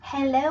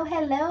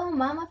Hello,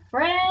 mama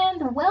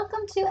friend.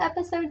 Welcome to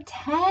episode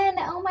 10.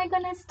 Oh my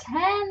goodness,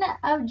 10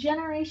 of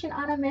Generation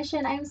on a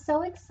Mission. I'm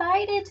so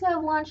excited to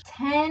have launched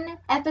 10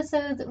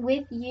 episodes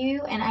with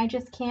you, and I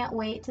just can't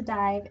wait to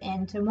dive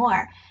into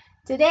more.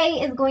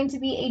 Today is going to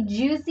be a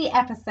juicy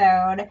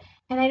episode.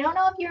 And I don't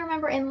know if you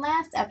remember in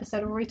last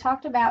episode where we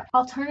talked about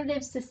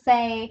alternatives to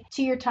say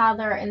to your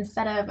toddler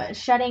instead of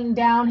shutting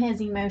down his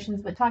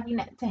emotions, but talking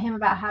to him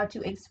about how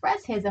to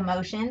express his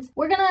emotions.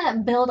 We're going to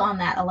build on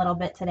that a little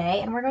bit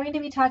today. And we're going to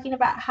be talking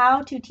about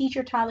how to teach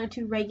your toddler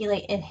to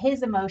regulate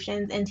his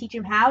emotions and teach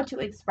him how to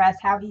express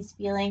how he's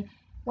feeling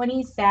when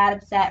he's sad,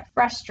 upset,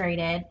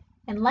 frustrated.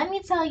 And let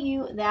me tell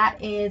you,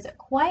 that is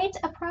quite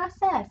a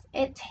process.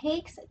 It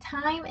takes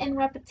time and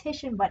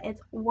repetition, but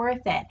it's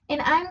worth it.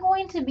 And I'm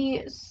going to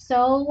be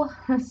so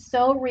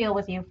real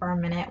with you for a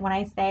minute when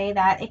I say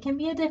that it can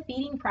be a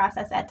defeating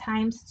process at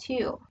times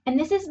too. And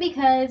this is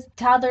because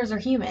toddlers are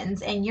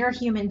humans and you're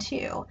human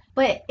too.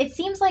 But it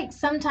seems like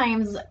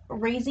sometimes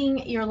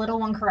raising your little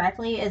one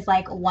correctly is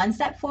like one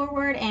step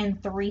forward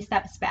and 3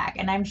 steps back.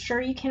 And I'm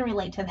sure you can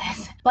relate to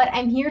this. But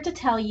I'm here to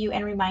tell you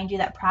and remind you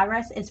that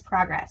progress is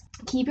progress.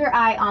 Keep your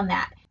eye on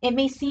that. It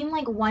may seem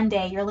like one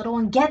day your little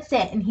one gets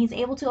it and he's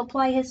able to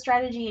apply his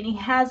strategy and he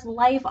has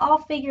life all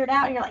figured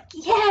out and you're like,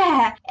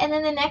 yeah! And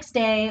then the next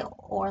day,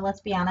 or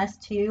let's be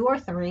honest, 2 or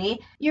 3,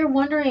 you're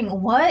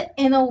wondering what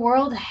in the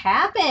world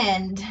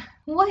happened?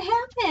 What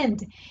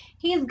happened?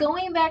 He's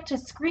going back to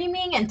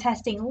screaming and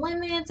testing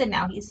limits, and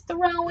now he's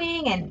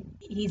throwing and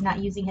he's not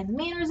using his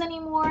manners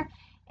anymore.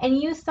 And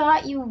you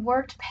thought you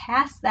worked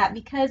past that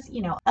because,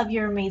 of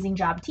your amazing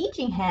job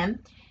teaching him,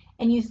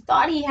 and you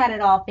thought he had it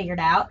all figured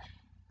out,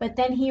 but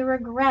then he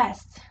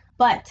regressed.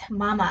 But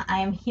mama, I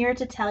am here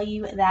to tell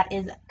you that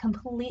is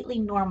completely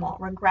normal.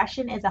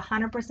 Regression is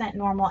 100%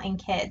 normal in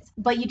kids.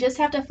 But you just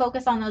have to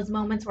focus on those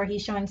moments where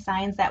he's showing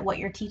signs that what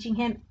you're teaching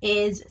him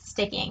is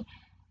sticking.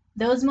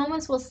 Those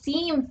moments will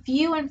seem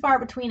few and far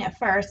between at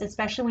first,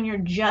 especially when you're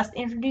just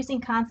introducing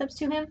concepts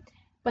to him.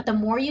 But the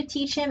more you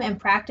teach him and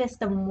practice,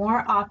 the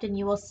more often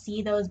you will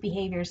see those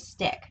behaviors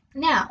stick.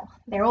 Now,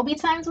 there will be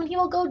times when he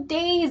will go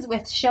days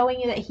with showing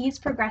you that he's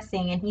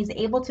progressing and he's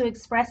able to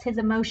express his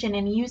emotion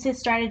and use his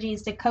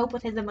strategies to cope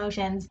with his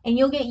emotions. And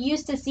you'll get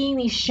used to seeing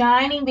these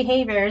shining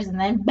behaviors, and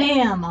then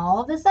bam,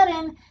 all of a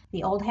sudden,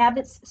 the old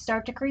habits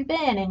start to creep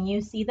in and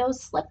you see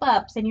those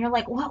slip-ups and you're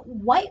like, what?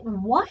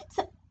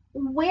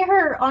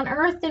 Where on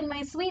earth did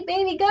my sweet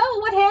baby go?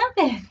 What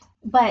happened?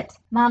 But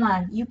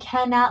mama, you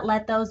cannot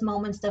let those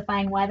moments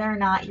define whether or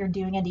not you're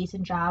doing a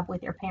decent job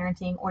with your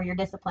parenting or your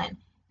discipline,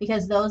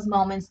 because those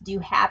moments do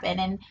happen.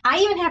 And I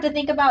even have to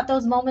think about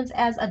those moments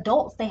as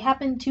adults. They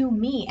happen to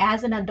me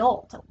as an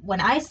adult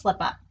when I slip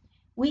up.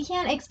 We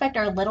can't expect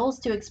our littles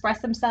to express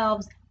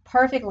themselves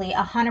perfectly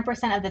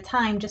 100% of the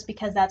time just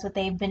because that's what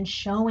they've been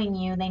showing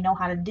you they know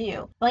how to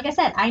do. Like I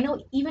said, I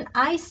know even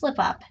I slip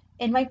up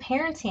in my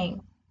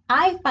parenting.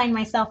 I find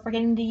myself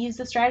forgetting to use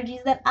the strategies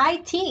that I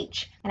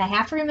teach. And I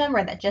have to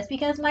remember that just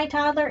because my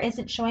toddler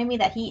isn't showing me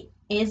that he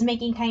is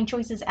making kind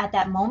choices at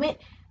that moment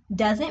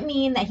doesn't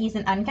mean that he's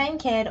an unkind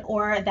kid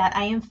or that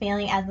I am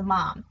failing as a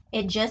mom.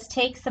 It just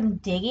takes some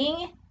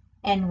digging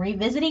and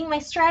revisiting my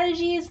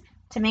strategies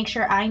to make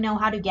sure I know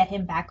how to get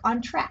him back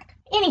on track.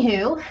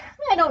 Anywho,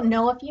 I don't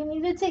know if you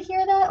needed to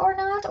hear that or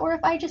not, or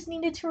if I just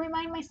needed to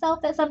remind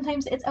myself that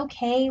sometimes it's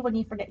okay when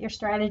you forget your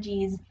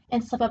strategies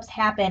and slip-ups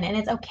happen, and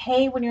it's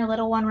okay when your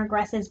little one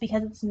regresses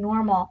because it's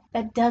normal.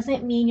 That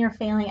doesn't mean you're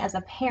failing as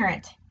a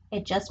parent.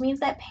 It just means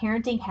that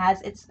parenting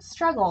has its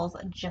struggles,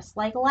 just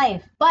like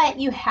life. But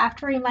you have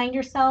to remind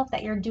yourself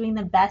that you're doing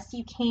the best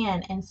you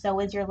can, and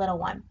so is your little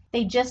one.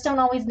 They just don't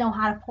always know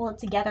how to pull it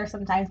together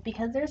sometimes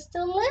because they're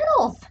still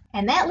littles.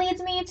 And that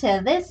leads me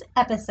to this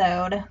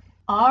episode.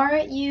 Are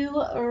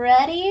you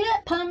ready?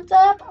 Pumped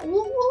up?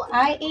 Ooh,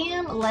 I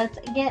am. Let's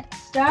get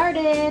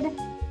started.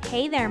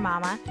 Hey there,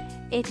 Mama.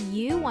 If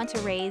you want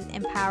to raise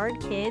empowered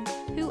kids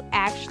who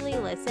actually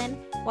listen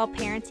while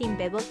parenting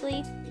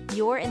biblically,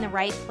 you're in the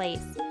right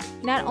place.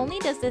 Not only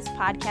does this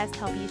podcast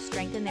help you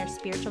strengthen their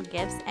spiritual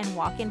gifts and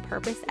walk in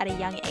purpose at a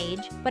young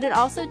age, but it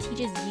also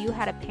teaches you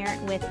how to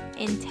parent with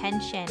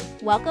intention.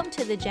 Welcome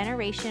to the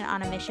Generation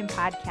on a Mission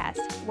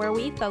podcast, where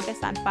we focus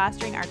on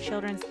fostering our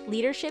children's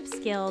leadership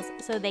skills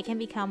so they can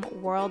become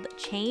world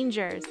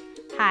changers.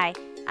 Hi,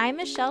 I'm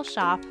Michelle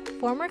Schaaf,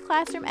 former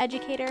classroom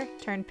educator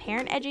turned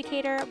parent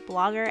educator,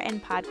 blogger,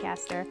 and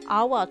podcaster,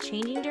 all while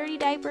changing dirty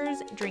diapers,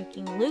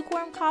 drinking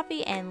lukewarm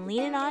coffee, and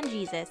leaning on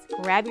Jesus.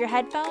 Grab your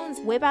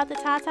headphones, whip out the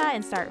Tata,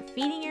 and start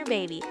feeding your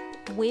baby.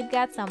 We've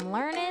got some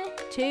learning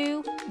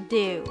to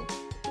do.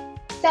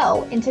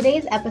 So, in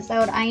today's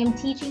episode, I am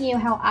teaching you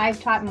how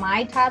I've taught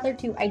my toddler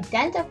to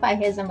identify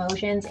his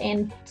emotions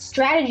and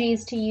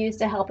strategies to use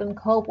to help him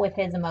cope with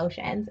his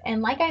emotions.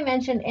 And like I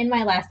mentioned in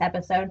my last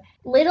episode,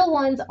 little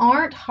ones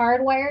aren't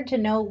hardwired to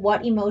know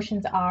what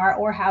emotions are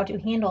or how to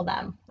handle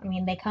them. I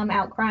mean, they come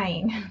out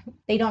crying.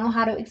 They don't know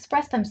how to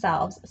express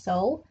themselves,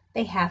 so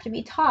they have to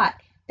be taught.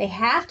 They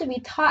have to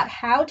be taught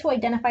how to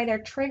identify their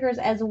triggers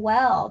as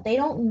well. They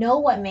don't know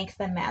what makes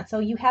them mad, so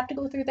you have to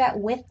go through that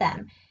with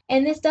them.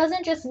 And this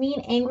doesn't just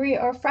mean angry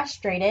or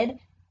frustrated.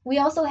 We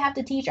also have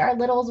to teach our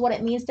littles what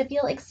it means to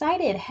feel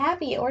excited,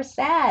 happy, or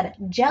sad,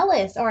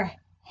 jealous, or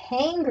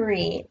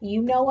hangry.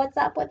 You know what's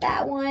up with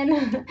that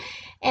one.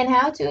 And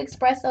how to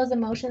express those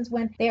emotions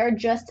when they are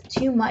just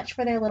too much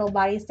for their little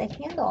bodies to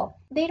handle.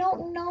 They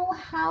don't know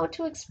how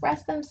to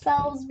express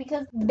themselves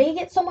because they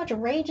get so much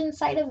rage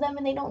inside of them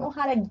and they don't know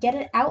how to get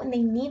it out, and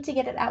they need to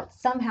get it out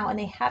somehow, and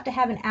they have to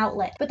have an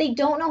outlet. But they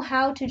don't know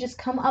how to just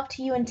come up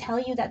to you and tell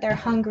you that they're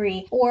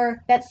hungry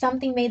or that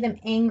something made them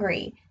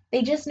angry.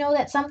 They just know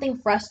that something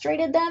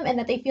frustrated them and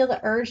that they feel the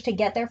urge to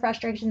get their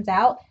frustrations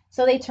out,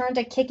 so they turn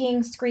to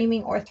kicking,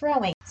 screaming, or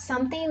throwing.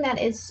 Something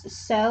that is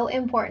so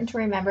important to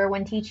remember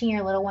when teaching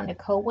your little one to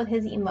cope with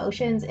his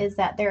emotions is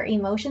that their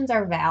emotions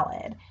are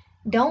valid.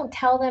 Don't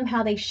tell them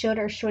how they should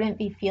or shouldn't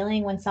be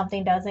feeling when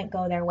something doesn't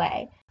go their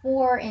way.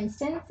 For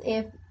instance,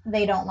 if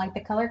they don't like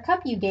the color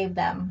cup you gave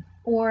them,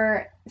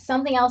 or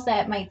something else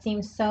that might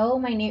seem so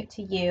minute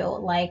to you,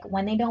 like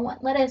when they don't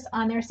want lettuce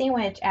on their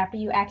sandwich after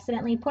you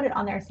accidentally put it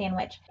on their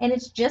sandwich. And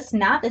it's just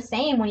not the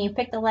same when you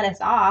pick the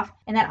lettuce off,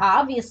 and that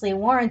obviously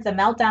warrants a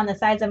meltdown the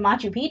size of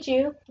Machu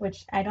Picchu,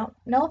 which I don't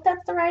know if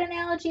that's the right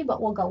analogy,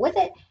 but we'll go with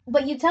it.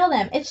 But you tell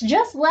them, it's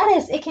just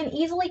lettuce, it can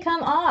easily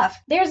come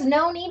off. There's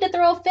no need to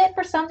throw a fit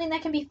for something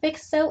that can be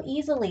fixed so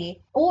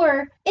easily.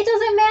 Or, it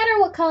doesn't matter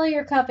what color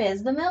your cup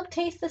is, the milk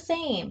tastes the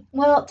same.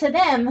 Well, to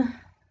them,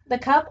 the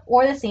cup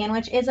or the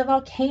sandwich is a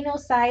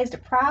volcano-sized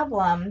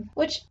problem,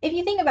 which, if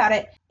you think about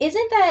it,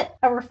 isn't that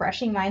a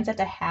refreshing mindset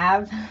to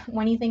have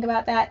when you think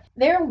about that?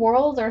 Their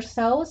worlds are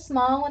so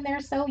small when they're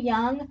so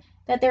young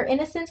that their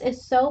innocence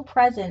is so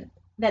present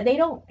that they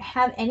don't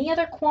have any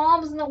other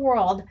qualms in the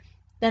world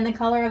than the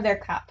color of their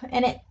cup.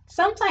 And it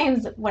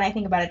sometimes, when I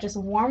think about it, just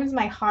warms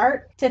my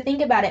heart to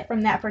think about it from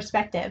that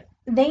perspective.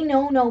 They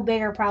know no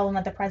bigger problem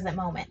at the present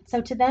moment.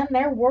 So to them,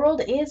 their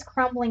world is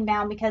crumbling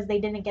down because they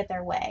didn't get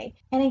their way.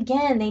 And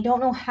again, they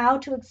don't know how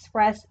to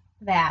express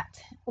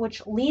that,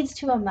 which leads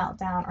to a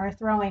meltdown or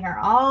throwing or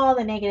all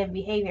the negative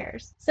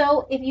behaviors.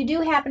 So if you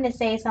do happen to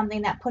say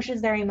something that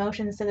pushes their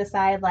emotions to the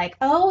side, like,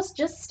 oh,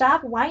 just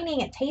stop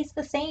whining, it tastes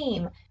the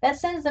same, that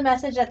sends the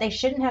message that they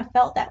shouldn't have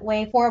felt that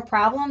way for a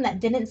problem that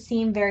didn't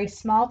seem very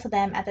small to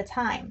them at the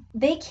time.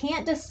 They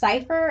can't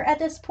decipher at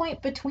this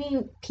point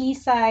between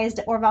pea-sized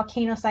or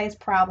volcano-sized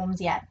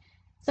problems yet.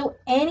 So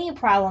any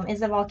problem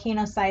is a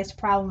volcano-sized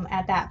problem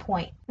at that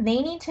point.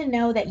 They need to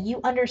know that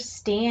you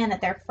understand that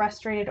they're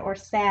frustrated or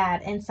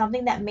sad and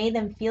something that made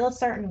them feel a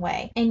certain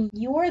way, and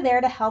you're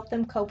there to help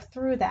them cope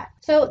through that.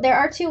 So there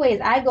are two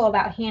ways I go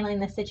about handling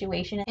this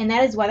situation, and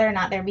that is whether or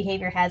not their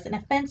behavior has an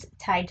offense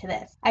tied to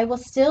this. I will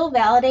still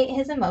validate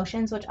his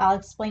emotions, which I'll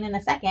explain in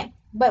a second,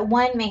 but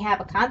one may have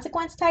a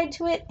consequence tied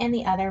to it and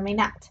the other may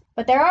not.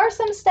 But there are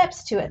some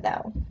steps to it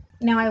though.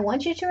 Now, I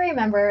want you to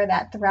remember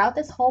that throughout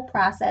this whole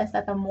process,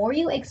 that the more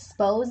you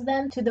expose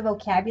them to the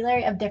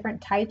vocabulary of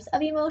different types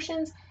of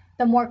emotions,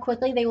 the more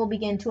quickly they will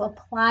begin to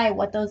apply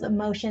what those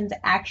emotions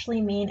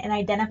actually mean and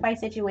identify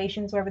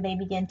situations where they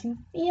begin to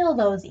feel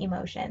those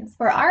emotions.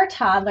 For our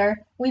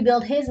toddler, we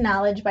build his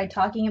knowledge by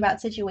talking about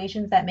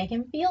situations that make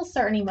him feel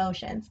certain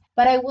emotions.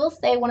 But I will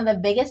say one of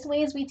the biggest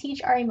ways we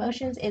teach our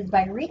emotions is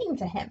by reading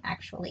to him,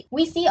 actually.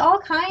 We see all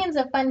kinds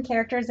of fun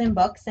characters in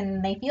books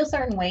and they feel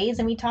certain ways,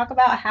 and we talk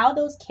about how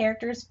those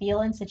characters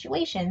feel in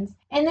situations.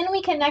 And then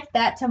we connect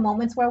that to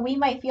moments where we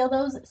might feel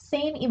those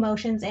same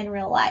emotions in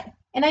real life.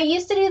 And I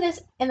used to do this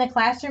in the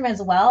classroom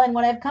as well, and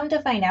what I've come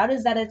to find out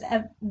is that it's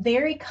a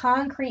very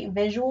concrete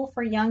visual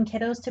for young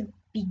kiddos to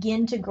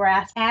begin to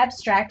grasp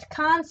abstract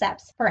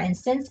concepts. For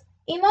instance,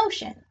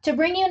 emotion. To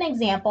bring you an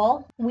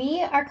example,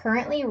 we are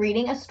currently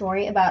reading a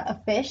story about a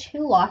fish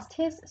who lost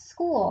his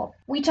school.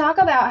 We talk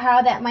about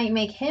how that might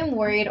make him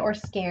worried or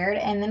scared,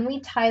 and then we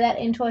tie that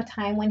into a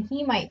time when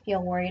he might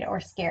feel worried or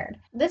scared.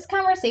 This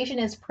conversation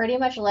is pretty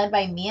much led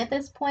by me at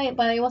this point,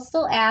 but I will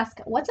still ask,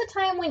 what's a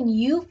time when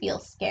you feel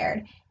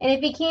scared? And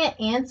if he can't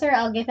answer,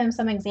 I'll give him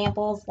some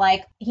examples,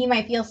 like he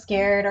might feel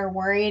scared or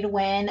worried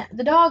when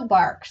the dog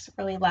barks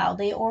really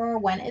loudly or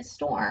when it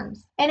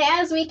storms. And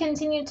as we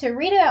continue to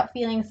read about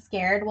feeling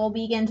scared, we'll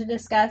begin to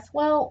discuss,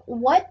 well,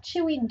 what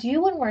should we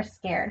do when we're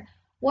scared?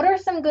 What are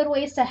some good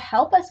ways to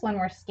help us when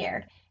we're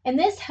scared? And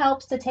this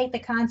helps to take the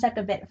concept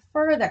a bit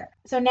further.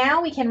 So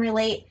now we can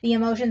relate the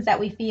emotions that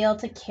we feel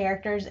to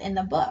characters in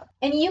the book.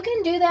 And you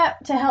can do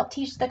that to help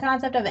teach the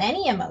concept of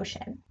any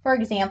emotion. For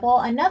example,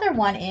 another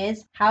one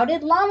is, how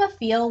did Llama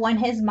feel when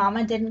his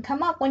mama didn't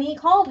come up when he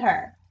called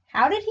her?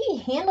 How did he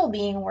handle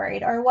being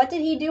worried? Or what did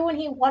he do when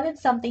he wanted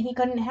something he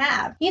couldn't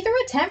have? He threw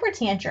a temper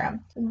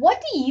tantrum.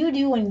 What do you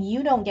do when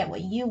you don't get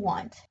what you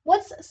want?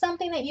 What's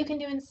something that you can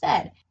do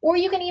instead? Or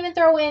you can even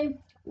throw in,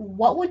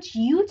 What would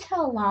you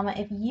tell Llama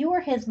if you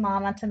were his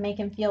mama to make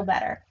him feel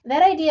better?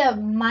 That idea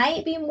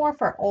might be more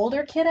for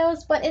older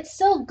kiddos, but it's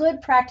still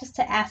good practice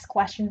to ask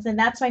questions, and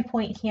that's my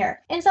point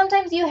here. And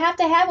sometimes you have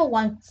to have a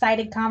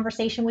one-sided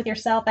conversation with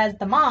yourself as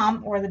the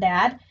mom or the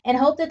dad and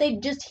hope that they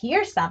just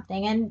hear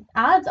something, and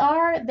odds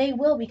are they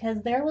will,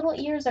 because their little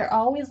ears are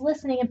always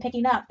listening and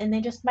picking up, and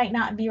they just might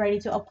not be ready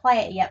to apply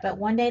it yet, but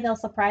one day they'll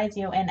surprise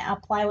you and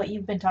apply what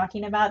you've been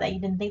talking about that you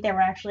didn't think they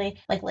were actually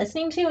like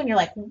listening to, and you're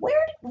like,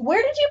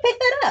 where did you pick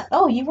that up?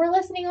 Oh, you were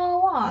listening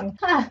all along.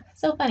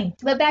 So funny.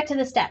 But back to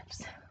the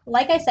steps.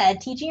 Like I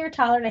said, teaching your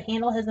toddler to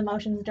handle his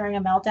emotions during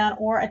a meltdown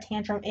or a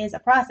tantrum is a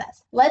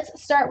process.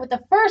 Let's start with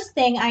the first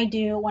thing I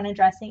do when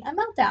addressing a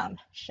meltdown,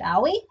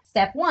 shall we?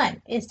 Step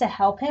 1 is to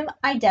help him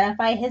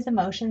identify his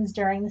emotions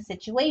during the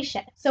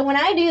situation. So when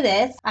I do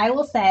this, I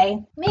will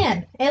say,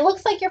 man, it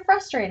looks like you're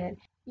frustrated.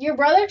 Your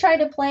brother tried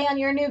to play on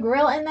your new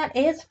grill, and that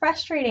is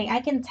frustrating. I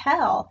can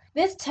tell.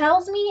 This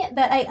tells me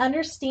that I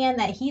understand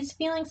that he's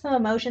feeling some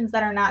emotions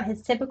that are not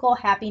his typical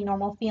happy,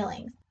 normal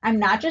feelings. I'm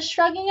not just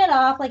shrugging it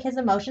off like his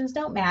emotions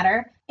don't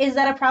matter. Is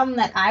that a problem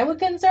that I would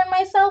concern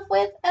myself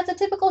with as a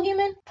typical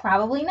human?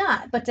 Probably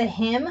not. But to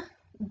him,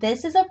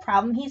 this is a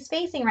problem he's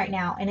facing right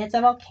now, and it's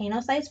a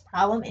volcano-sized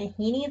problem, and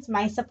he needs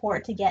my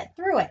support to get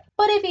through it.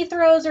 But if he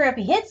throws or if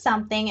he hits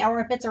something, or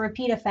if it's a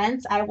repeat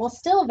offense, I will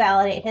still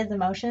validate his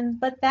emotions,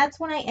 but that's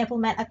when I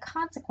implement a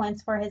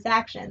consequence for his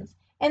actions.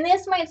 And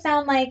this might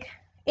sound like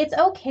it's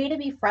okay to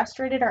be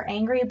frustrated or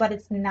angry, but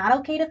it's not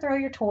okay to throw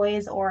your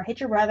toys or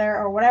hit your brother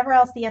or whatever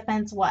else the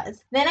offense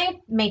was. Then I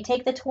may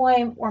take the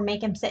toy or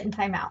make him sit in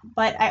timeout.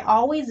 But I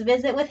always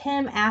visit with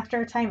him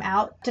after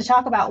timeout to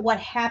talk about what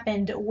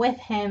happened with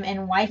him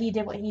and why he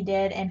did what he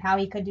did and how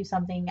he could do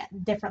something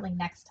differently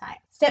next time.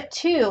 Step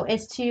 2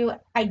 is to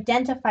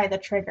identify the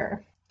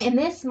trigger. And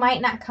this might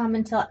not come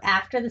until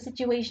after the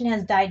situation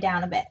has died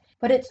down a bit.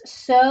 But it's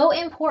so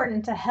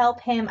important to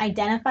help him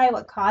identify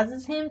what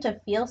causes him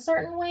to feel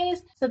certain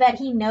ways so that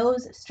he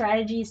knows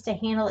strategies to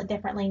handle it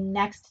differently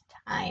next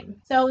time.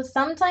 So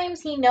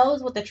sometimes he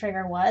knows what the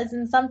trigger was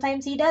and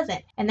sometimes he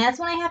doesn't. And that's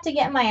when I have to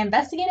get my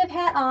investigative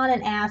hat on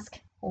and ask,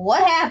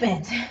 what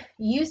happened?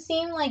 You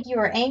seem like you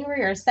were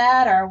angry or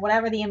sad or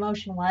whatever the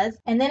emotion was.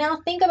 And then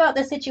I'll think about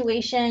the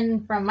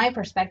situation from my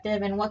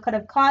perspective and what could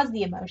have caused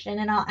the emotion.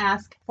 And I'll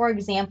ask, for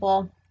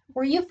example,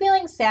 were you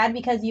feeling sad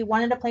because you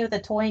wanted to play with a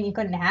toy and you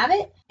couldn't have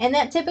it? And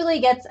that typically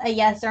gets a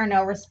yes or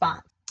no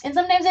response. And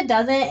sometimes it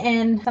doesn't,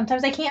 and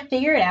sometimes I can't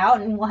figure it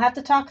out, and we'll have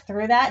to talk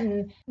through that.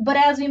 But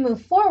as we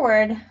move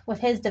forward with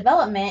his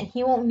development,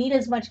 he won't need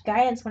as much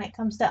guidance when it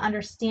comes to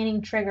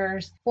understanding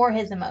triggers for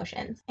his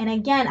emotions. And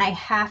again, I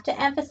have to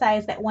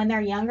emphasize that when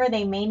they're younger,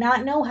 they may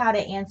not know how to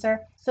answer,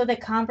 so the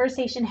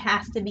conversation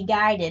has to be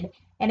guided.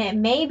 And it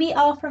may be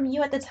all from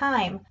you at the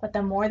time, but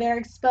the more they're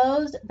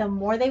exposed, the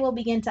more they will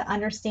begin to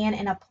understand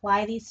and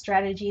apply these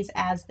strategies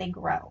as they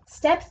grow.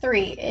 Step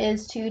 3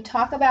 is to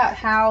talk about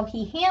how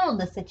he handled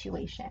the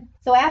situation.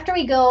 So after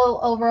we go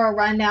over a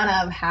rundown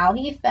of how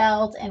he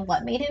felt and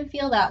what made him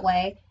feel that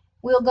way,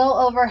 we'll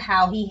go over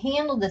how he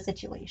handled the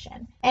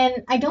situation.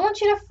 And I don't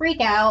want you to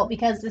freak out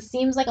because this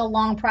seems like a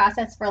long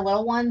process for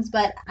little ones,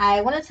 but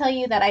I want to tell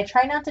you that I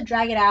try not to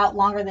drag it out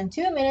longer than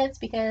 2 minutes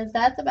because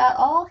that's about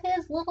all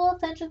his little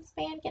attention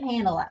span can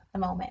handle at the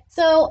moment.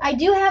 So I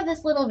do have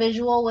this little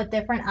visual with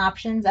different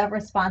options of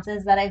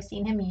responses that I've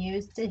seen him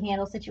use to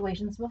handle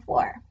situations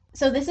before.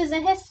 So this is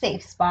in his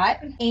safe spot,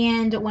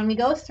 and when we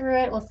go through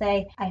it, we'll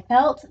say, I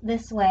felt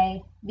this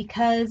way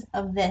because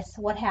of this,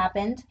 what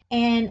happened,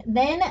 and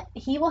then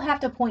he will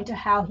have to point to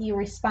how he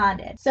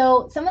responded.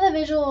 So some of the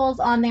visuals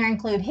on there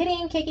include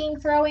hitting, kicking,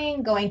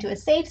 throwing, going to a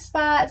safe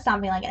spot,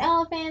 stomping like an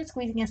elephant,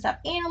 squeezing a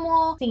stuffed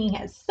animal, singing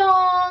his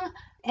song,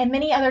 and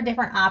many other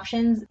different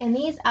options. And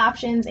these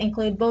options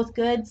include both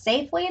good,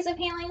 safe ways of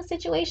handling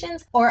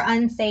situations or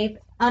unsafe,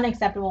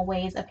 unacceptable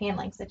ways of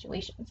handling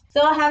situations.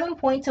 So I'll have him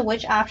point to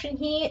which option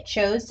he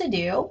chose to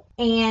do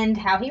and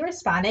how he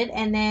responded,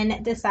 and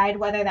then decide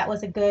whether that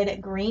was a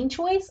good green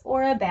choice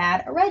or a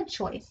bad red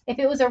choice. If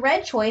it was a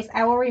red choice,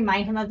 I will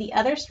remind him of the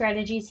other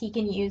strategies he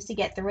can use to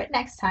get through it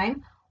next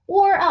time.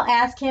 Or I'll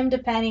ask him,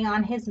 depending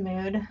on his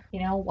mood,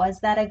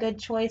 was that a good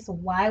choice?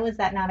 Why was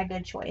that not a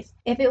good choice?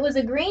 If it was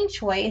a green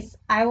choice,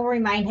 I will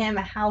remind him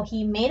how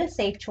he made a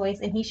safe choice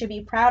and he should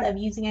be proud of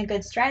using a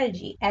good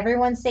strategy.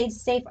 Everyone stayed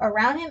safe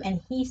around him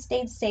and he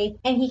stayed safe,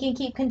 and he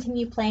can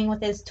continue playing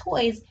with his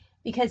toys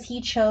because he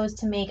chose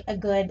to make a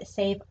good,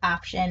 safe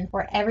option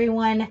where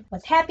everyone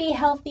was happy,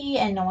 healthy,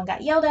 and no one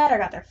got yelled at or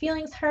got their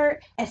feelings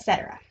hurt,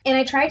 etc. And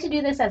I try to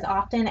do this as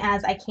often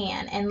as I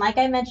can. And like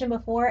I mentioned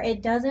before,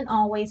 it doesn't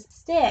always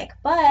stick.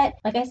 But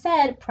like I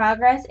said,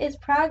 progress is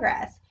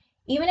progress.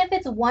 Even if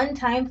it's one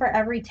time for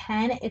every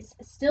 10, it's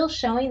still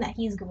showing that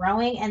he's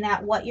growing and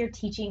that what you're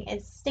teaching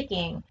is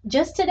sticking.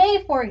 Just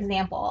today, for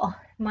example,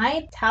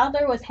 My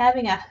toddler was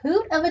having a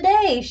hoot of a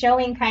day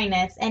showing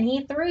kindness, and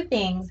he threw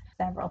things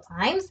several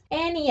times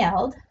and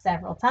yelled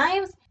several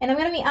times. And I'm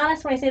going to be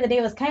honest when I say the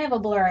day was kind of a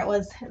blur. It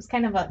was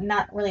kind of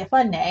not really a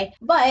fun day.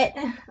 But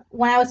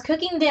when I was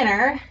cooking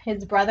dinner,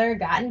 his brother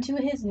got into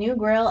his new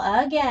grill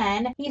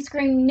again. He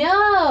screamed,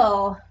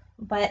 "No!"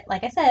 But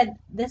like I said,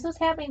 this was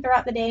happening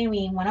throughout the day, and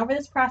we went over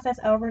this process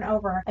over and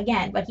over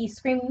again. But he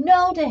screamed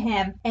no to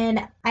him.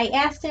 And I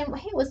asked him,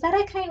 "Hey, was that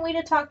a kind way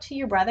to talk to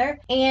your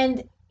brother?"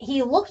 And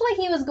he looked like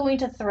he was going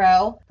to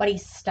throw, but he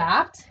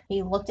stopped.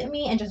 He looked at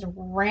me and just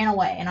ran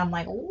away. And I'm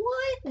like,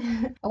 what?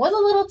 I was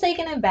a little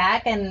taken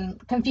aback and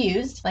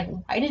confused. Like,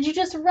 why did you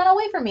just run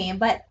away from me?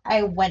 But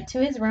I went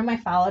to his room, I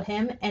followed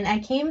him, and I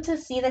came to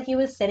see that he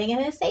was sitting in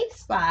his safe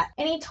spot.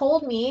 And he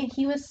told me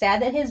he was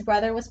sad that his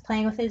brother was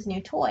playing with his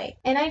new toy.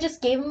 And I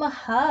just gave him a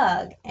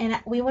hug,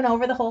 and we went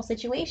over the whole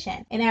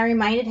situation. And I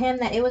reminded him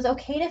that it was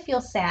okay to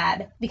feel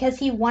sad because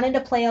he wanted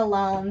to play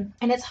alone.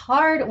 And it's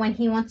hard when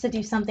he wants to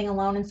do something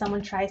alone and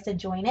someone tries to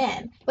join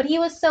in. But he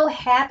was so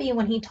happy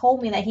when he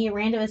told me that he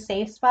ran to his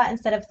safe spot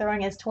instead of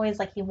throwing his toys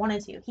like he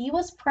wanted to. He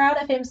was proud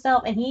of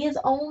himself, and he is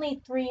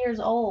only 3 years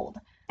old.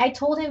 I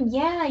told him,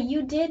 yeah,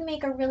 you did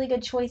make a really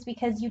good choice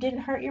because you didn't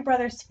hurt your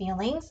brother's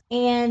feelings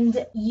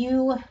and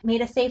you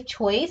made a safe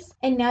choice,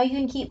 and now you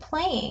can keep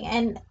playing.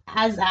 And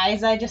as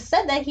I just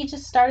said that, he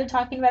just started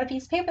talking about a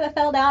piece of paper that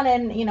fell down,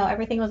 and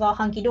everything was all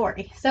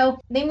hunky-dory.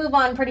 So they move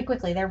on pretty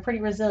quickly. They're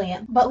pretty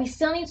resilient. But we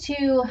still need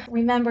to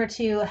remember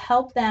to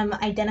help them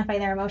identify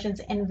their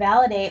emotions and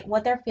validate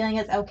what they're feeling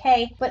is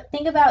okay, but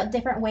think about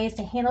different ways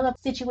to handle the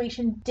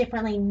situation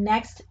differently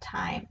next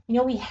time.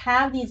 We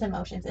have these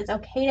emotions. It's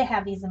okay to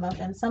have these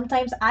emotions.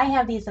 Sometimes I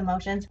have these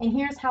emotions, and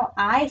here's how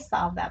I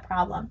solve that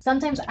problem.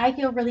 Sometimes I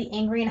feel really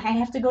angry and I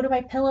have to go to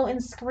my pillow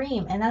and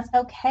scream, and that's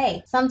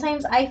okay.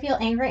 Sometimes I feel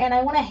angry and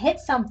I want to hit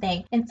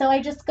something, and so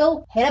I just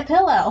go hit a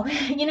pillow,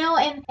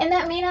 and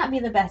that may not be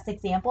the best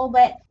example,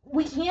 but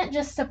we can't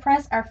just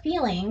suppress our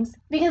feelings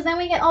because then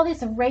we get all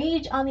this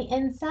rage on the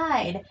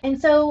inside.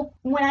 And so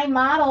when I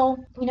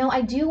model,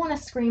 I do want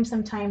to scream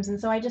sometimes, and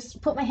so I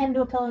just put my head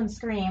into a pillow and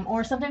scream.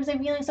 Or sometimes I'm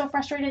feeling so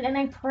frustrated and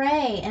I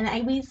pray,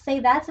 and we say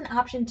that's an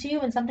option too.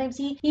 And sometimes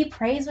he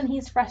prays when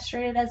he's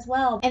frustrated as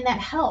well, and that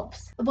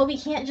helps. But we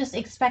can't just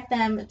expect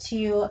them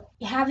to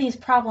have these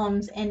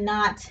problems and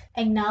not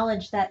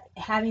acknowledge that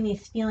having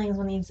these feelings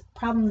when these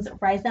problems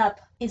rise up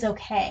is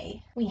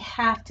okay. We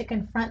have to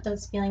confront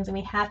those feelings, and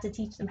we have to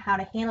teach them how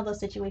to handle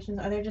those situations,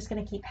 or they're just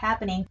going to keep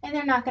happening and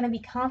they're not going to be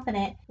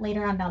confident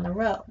later on down the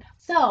road.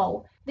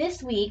 So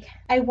this week,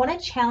 I want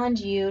to challenge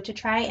you to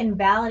try and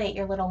validate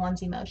your little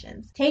one's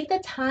emotions. Take the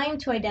time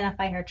to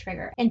identify her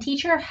trigger and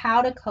teach her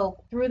how to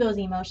cope through those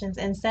emotions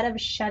instead of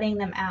shutting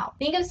them out.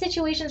 Think of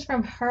situations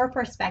from her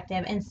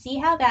perspective and see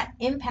how that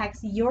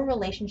impacts your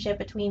relationship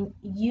between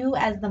you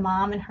as the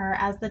mom and her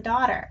as the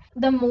daughter.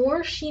 The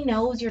more she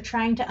knows you're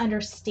trying to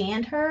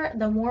understand her,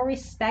 the more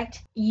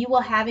respect you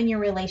will have in your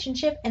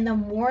relationship, and the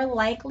more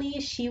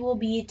likely she will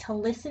be to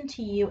listen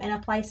to you and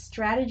apply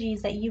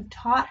strategies that you've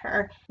taught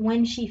her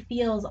when she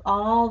feels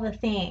all the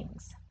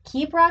things.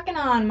 Keep rocking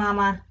on,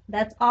 mama.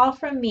 That's all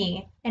from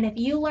me. And if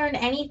you learned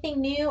anything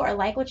new or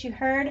like what you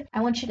heard,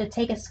 I want you to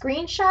take a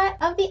screenshot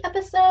of the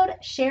episode,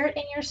 share it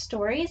in your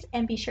stories,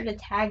 and be sure to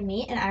tag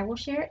me, and I will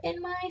share it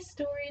in my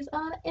stories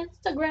on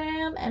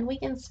Instagram, and we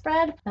can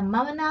spread the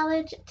mama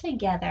knowledge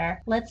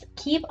together. Let's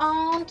keep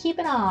on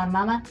keeping on,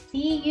 mama.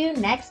 See you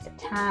next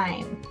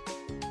time.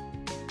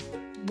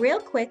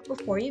 Real quick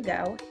before you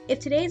go, if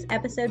today's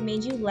episode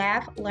made you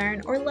laugh,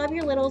 learn, or love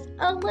your littles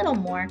a little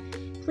more,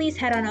 please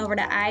head on over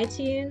to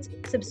iTunes,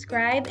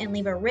 subscribe, and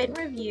leave a written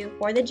review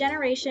for the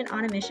Generation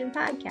on a Mission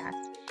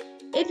podcast.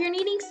 If you're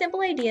needing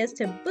simple ideas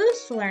to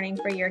boost learning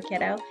for your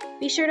kiddo,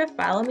 be sure to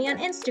follow me on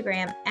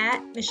Instagram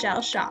at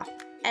Michelle Schauf,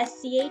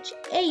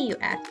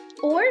 SCHAUF,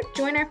 or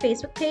join our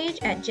Facebook page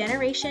at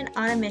Generation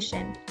on a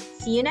Mission.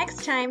 See you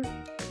next time.